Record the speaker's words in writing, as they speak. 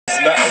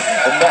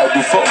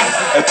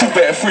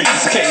freeze,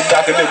 came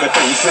knocking in the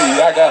door. See,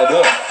 I got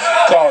up,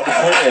 called the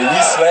friend,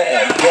 we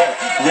slammed,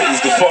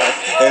 raised the funk,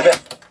 and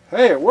that.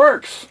 Hey, it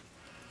works.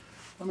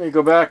 Let me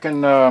go back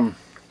and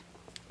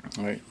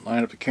wait,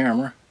 line up the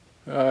camera.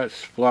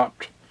 It's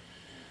flopped.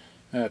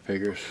 That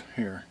figures.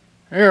 Here.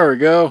 There we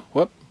go.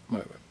 Whoop.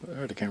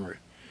 There's the camera.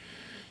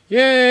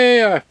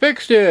 Yay! I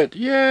fixed it!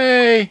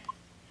 Yay!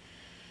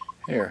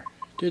 Here.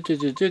 Is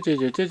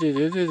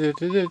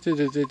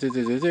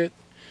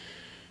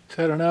that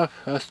enough?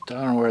 I don't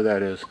know where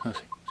that is. Let's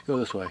see. Let's go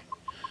this way.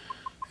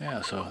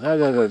 Yeah, so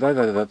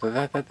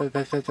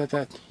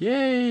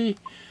yay!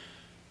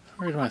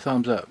 Where's my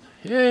thumbs up?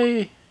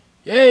 Yay!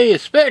 Yay!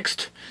 It's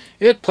fixed!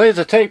 It plays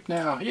a tape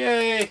now.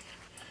 Yay!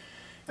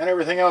 And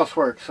everything else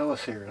works. So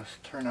let's see here. Let's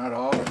turn that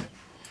off.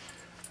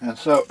 And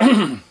so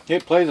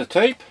it plays a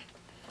tape.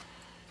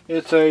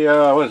 It's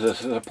a what is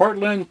this? It's a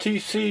Portland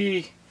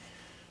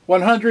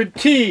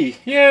TC-1000T.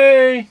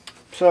 Yay!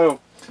 So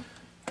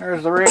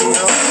there's the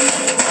radio.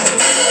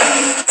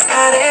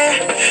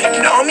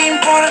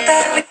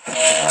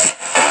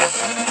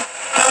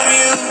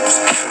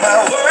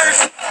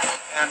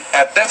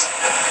 At this.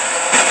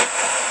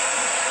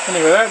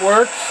 Anyway, that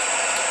works.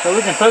 So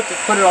we can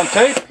put it on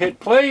tape. Hit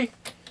play.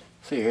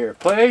 See here,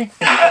 play.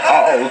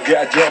 Oh,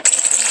 gotcha.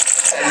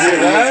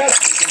 That.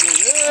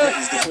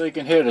 We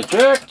can hit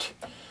eject.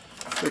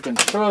 We can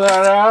throw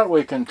that out.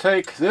 We can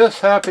take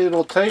this happy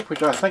little tape,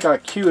 which I think I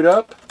queued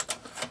up,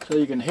 so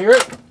you can hear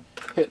it.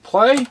 Hit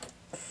play.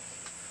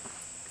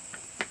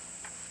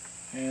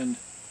 And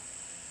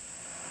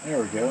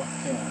there we go.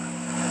 Yeah.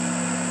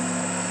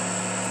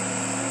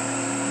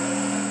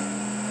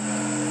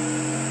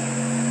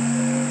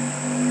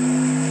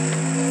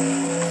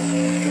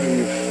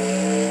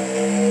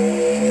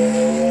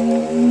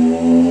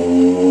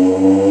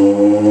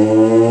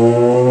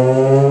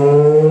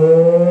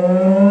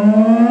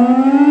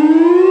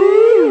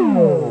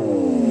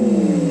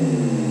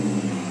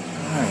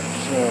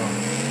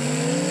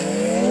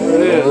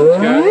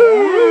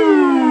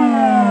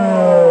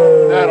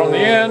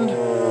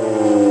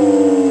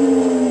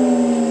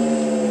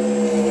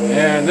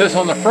 And this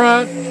on the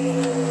front,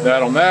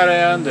 that on that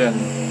end, and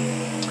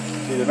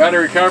see the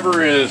battery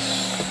cover is,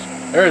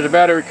 there's the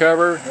battery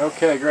cover.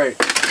 Okay, great.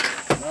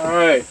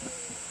 Alright.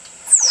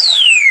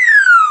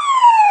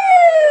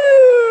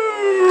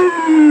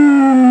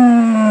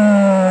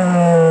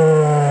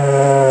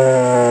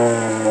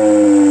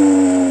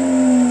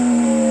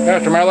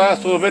 After my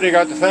last little video, I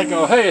got to thinking,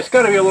 oh hey, it's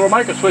got to be a little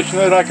micro switch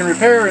that I can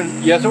repair,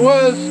 and yes it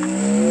was.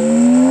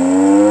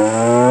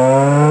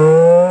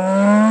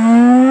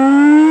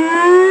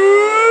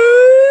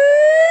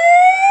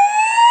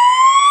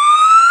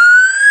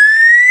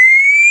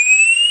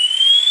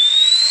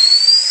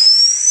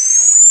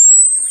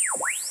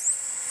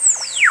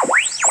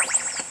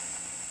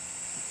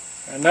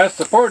 And that's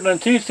the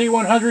Portland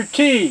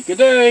TC-1000T. Good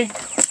day.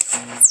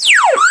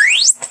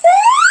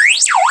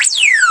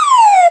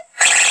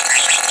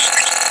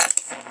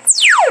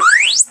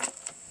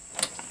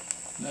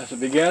 That's the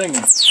beginning.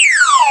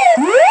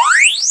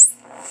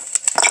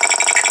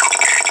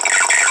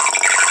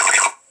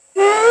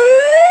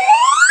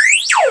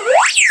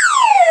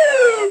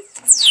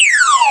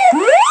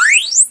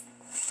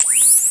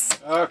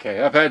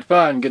 Okay, I've had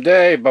fun. Good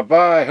day.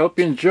 Bye-bye. Hope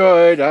you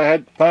enjoyed. I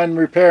had fun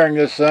repairing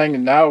this thing,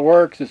 and now it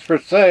works. It's for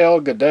sale.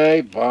 Good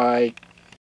day. Bye.